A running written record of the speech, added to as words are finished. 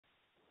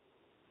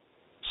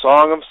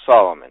Song of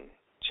Solomon,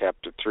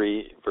 chapter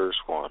 3, verse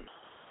 1.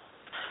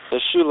 The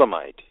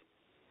Shulamite.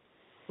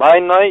 By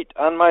night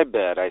on my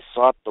bed I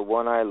sought the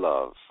one I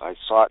love. I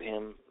sought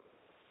him,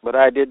 but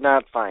I did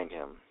not find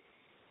him.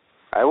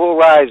 I will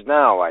rise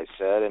now, I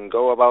said, and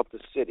go about the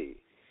city.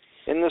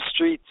 In the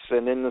streets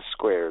and in the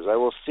squares I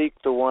will seek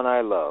the one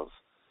I love.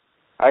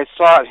 I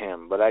sought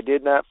him, but I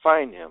did not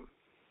find him.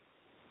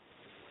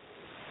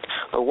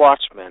 The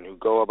watchmen who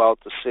go about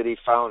the city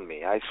found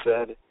me. I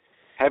said,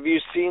 have you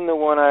seen the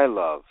one I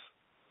love?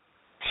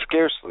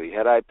 Scarcely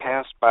had I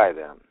passed by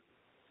them.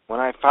 When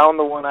I found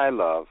the one I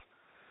love,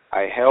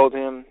 I held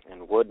him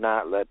and would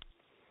not let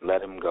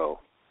him go,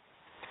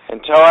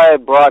 until I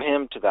had brought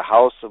him to the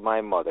house of my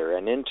mother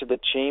and into the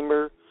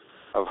chamber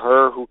of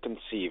her who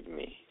conceived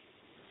me.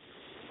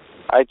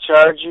 I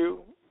charge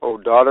you, O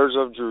daughters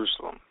of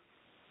Jerusalem,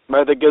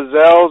 by the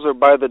gazelles or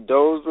by the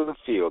does of the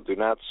field, do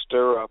not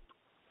stir up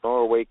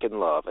nor awaken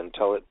love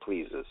until it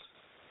pleases.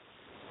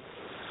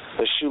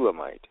 The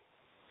Shulamite.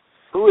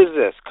 Who is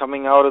this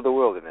coming out of the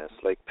wilderness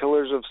like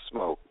pillars of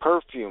smoke,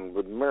 perfumed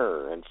with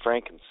myrrh and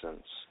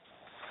frankincense,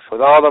 with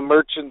all the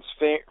merchants'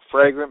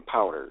 fragrant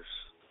powders?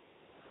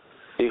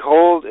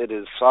 Behold, it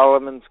is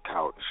Solomon's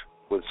couch,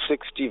 with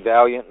 60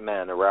 valiant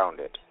men around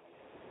it.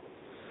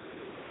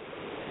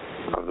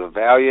 Of the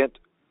valiant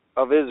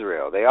of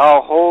Israel, they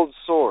all hold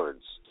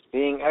swords,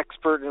 being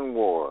expert in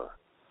war.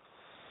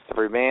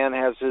 Every man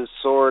has his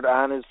sword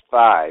on his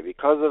thigh,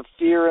 because of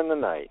fear in the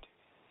night.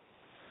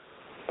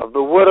 Of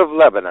the wood of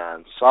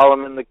Lebanon,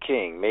 Solomon the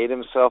king made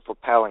himself a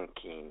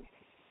palanquin.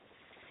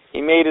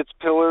 He made its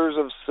pillars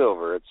of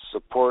silver, its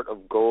support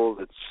of gold,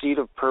 its seat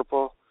of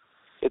purple,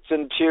 its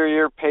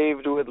interior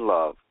paved with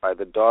love by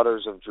the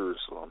daughters of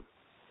Jerusalem.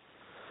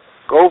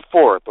 Go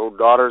forth, O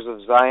daughters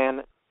of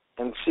Zion,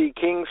 and see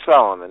King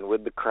Solomon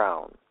with the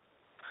crown,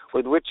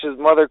 with which his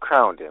mother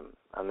crowned him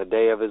on the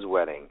day of his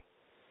wedding,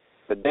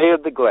 the day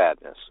of the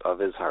gladness of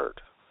his heart.